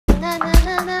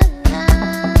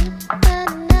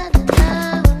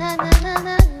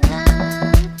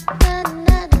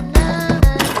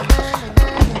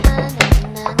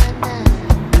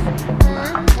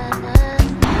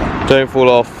Don't fall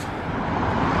off.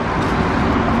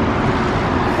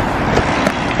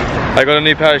 I got a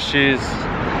new pair of shoes,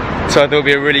 so I thought it would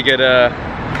be a really good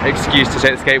excuse to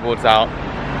take the skateboards out.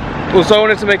 Also, I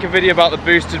wanted to make a video about the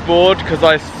boosted board because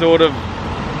I sort of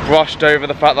brushed over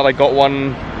the fact that I got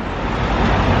one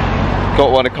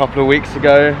a couple of weeks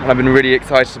ago, and I've been really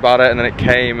excited about it, and then it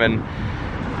came and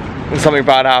something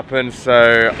bad happened,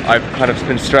 so I've kind of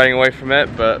been straying away from it,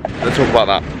 but let's talk about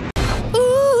that.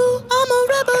 Ooh, I'm a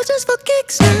rebel just for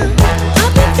kicks now.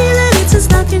 I've been feeling it since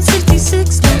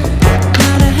 1966 now.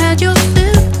 Might have had your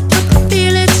fill, I can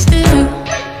feel it still.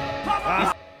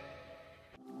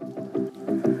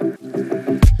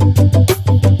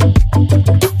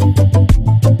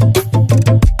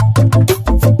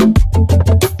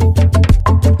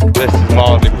 This is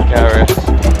mildly precarious.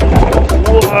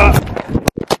 Whoa.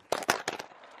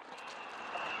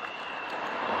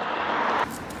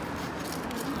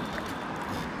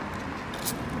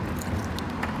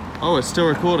 Oh, it's still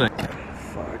recording.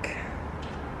 Fuck.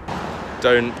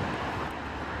 Don't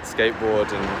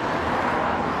skateboard and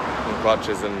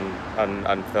crutches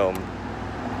and film.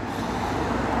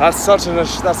 That's such a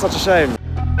shame.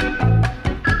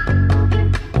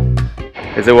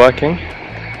 Is it working?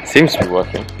 Seems to be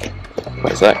working.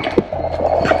 Wait a sec.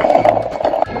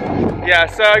 Yeah,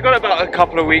 so I got it about a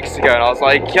couple of weeks ago, and I was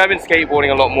like, yeah, I've been skateboarding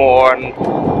a lot more, and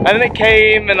then it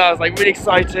came, and I was like really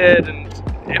excited, and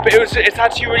it's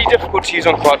actually really difficult to use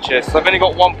on crutches. So I've only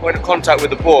got one point of contact with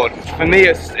the board. For me,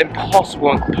 it's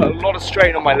impossible and put a lot of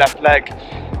strain on my left leg,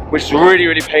 which is really,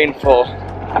 really painful,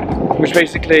 which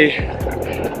basically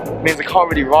means I can't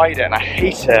really ride it, and I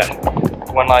hate it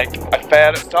when like I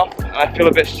fail at stuff, and I feel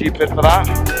a bit stupid for that.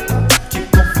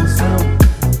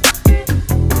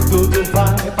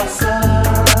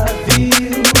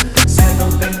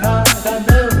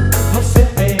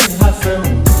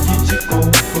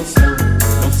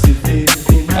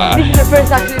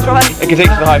 First actually try. I can take it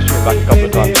to the high street back a couple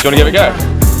of times. Do you want to give it a go?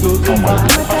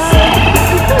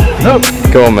 Nope.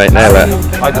 Go on, mate, nail it.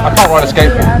 I can't ride a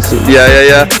skateboard.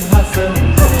 Yeah.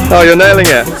 Oh, you're nailing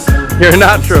it. You're a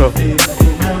natural.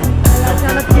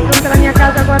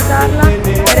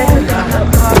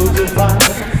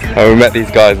 Oh, we met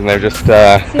these guys and they've just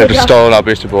stolen our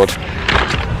booster board.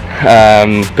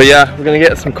 But yeah, we're gonna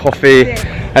get some coffee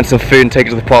and some food and take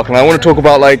it to the park. And I want to talk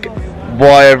about like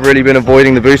why I've really been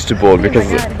avoiding the booster board, because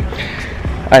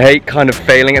I hate kind of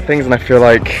failing at things, and I feel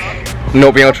like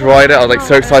not being able to ride it. I was like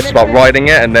so excited about riding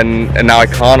it, and now I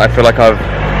can't. I feel like I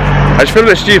just feel a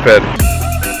bit stupid.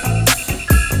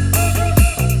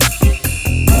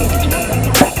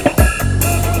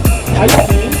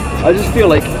 I just feel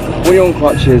like when you're on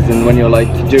crutches and when you're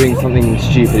like doing something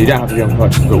stupid, you don't have to be on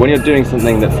crutches, but when you're doing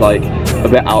something that's like a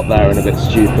bit out there and a bit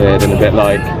stupid and a bit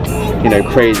like, you know,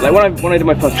 crazy. Like when I did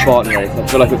my first Spartan race, I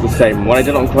feel like it was the same. When I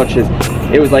did it on crutches,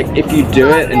 it was like if you do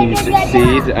it and you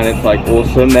succeed and it's like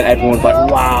awesome, then everyone's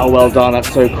like, wow, well done,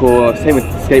 that's so cool. Same with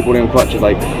skateboarding on crutches,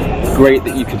 like great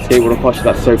that you can skateboard on crutches,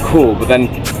 that's so cool. But then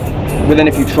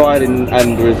if you try it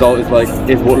and the result is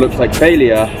what looks like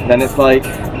failure, then it's like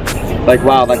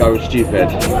wow, that guy was stupid.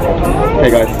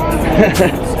 Hey guys.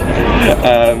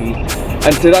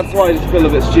 And so that's why I just feel a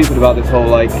bit stupid about this whole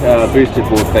like boosted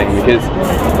board thing, because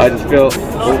I just feel. Do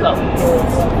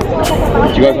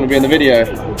you guys want to be in the video?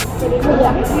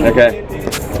 Okay.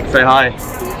 Say hi.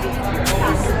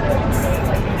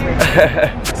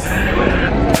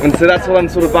 And so that's what I'm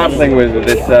sort of battling with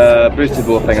this boosted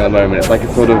board thing at the moment. It's like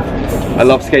I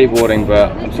love skateboarding,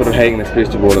 but I'm sort of hating this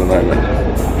boosted board at the moment.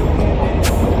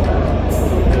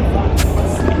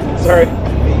 Sorry.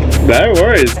 No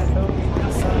worries.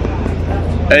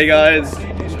 Hey guys.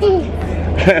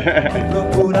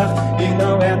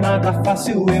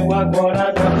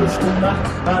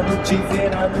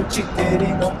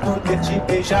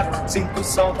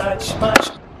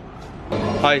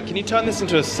 Hi, can you turn this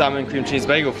into a salmon cream cheese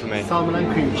bagel for me? Salmon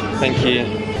and cream cheese. Thank you.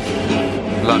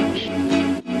 Lunch.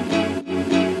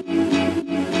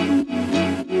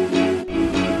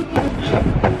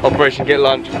 Operation Get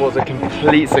Lunch was a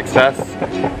complete success.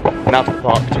 Now to the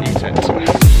park to eat it.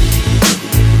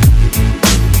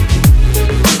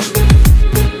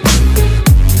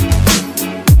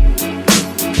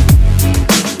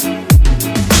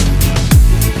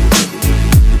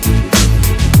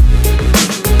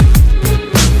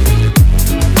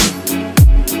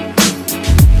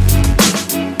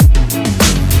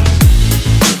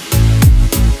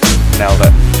 Nailed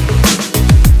it.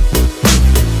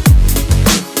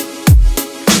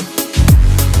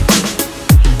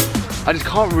 I just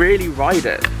can't really ride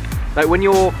it. Like when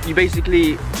you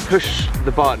basically push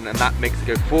the button and that makes it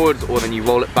go forwards, or then you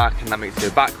roll it back and that makes it go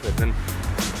backwards. And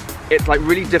it's like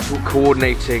really difficult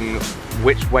coordinating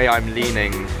which way I'm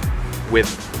leaning with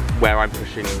where I'm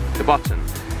pushing the button.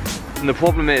 And the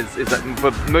problem is that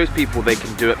for most people they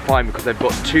can do it fine because they've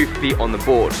got 2 feet on the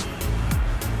board.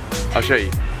 I'll show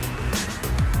you.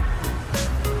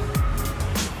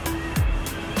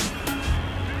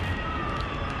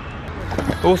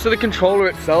 Also, the controller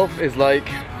itself is like,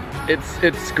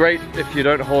 it's great if you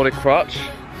don't hold a crutch,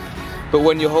 but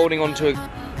when you're holding onto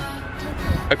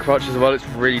a crutch as well, it's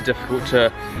really difficult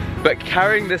to. But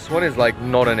carrying this one is like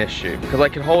not an issue because I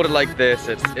can hold it like this.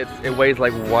 It weighs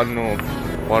like 1 or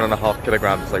 1.5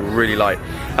 kilograms. It's like really light,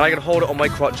 and I can hold it on my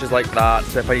crutches like that.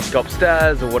 So if I need to go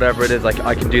upstairs or whatever it is, like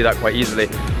I can do that quite easily,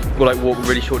 or like walk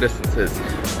really short distances.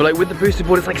 But like with the boosted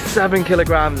board, it's like 7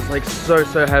 kilograms. It's like so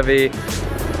heavy.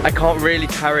 I can't really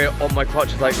carry it on my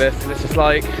crutches like this, and it's just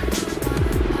like,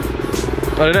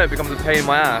 I don't know, it becomes a pain in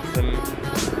my ass, and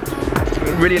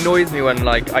it really annoys me when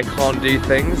like I can't do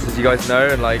things, as you guys know,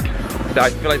 and like I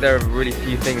feel like there are really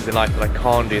few things in life that I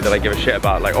can't do that I give a shit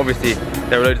about. Like obviously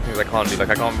there are loads of things I can't do, like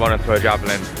I can't run and throw a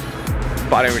javelin,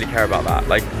 but I don't really care about that.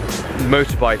 Like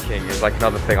motorbiking is like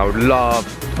another thing. I would love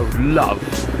to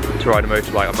ride a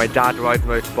motorbike. Like, my dad rides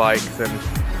motorbikes, and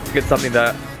it's something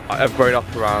that I've grown up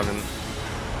around, and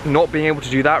not being able to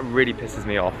do that really pisses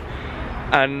me off.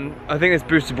 And I think this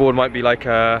boosted board might be like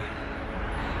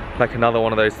another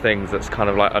one of those things that's kind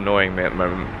of like annoying me at the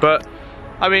moment. But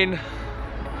I mean,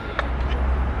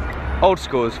 old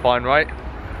school is fine, right?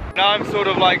 Now I'm sort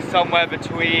of like somewhere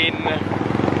between,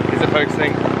 is it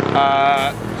focusing?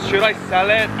 Should I sell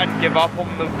it and give up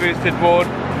on the boosted board,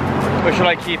 or should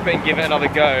I keep it and give it another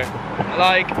go?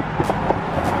 Like,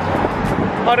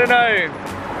 I don't know.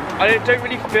 I don't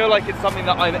really feel like it's something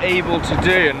that I'm able to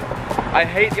do, and I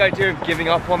hate the idea of giving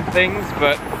up on things,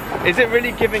 but is it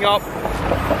really giving up?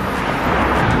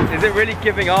 Is it really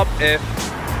giving up if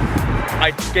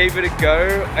I gave it a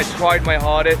go, I tried my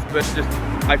hardest, but just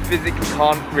I physically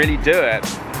can't really do it?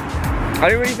 I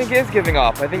don't really think it is giving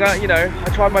up. I think I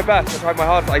tried my best, I tried my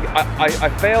hardest. I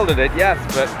failed at it, yes,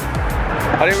 but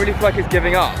I don't really feel like it's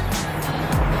giving up.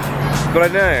 But I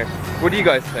don't know. What do you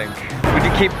guys think? Would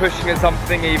you keep pushing at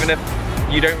something even if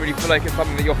you don't really feel like it's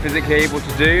something that you're physically able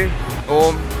to do?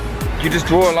 Or you just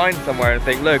draw a line somewhere and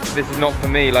think, look, this is not for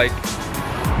me, like,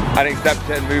 and accept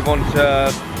it and move on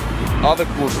to other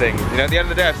cool things. You know, at the end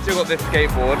of the day, I've still got this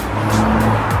skateboard.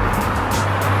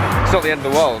 It's not the end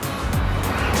of the world.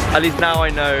 At least now I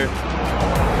know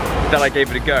that I gave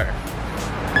it a go.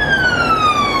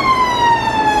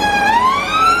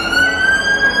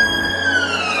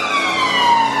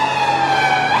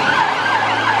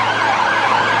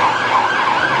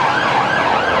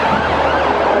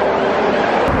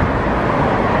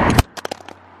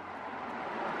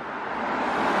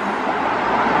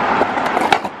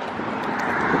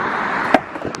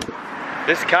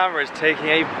 This camera is taking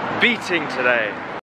a beating today.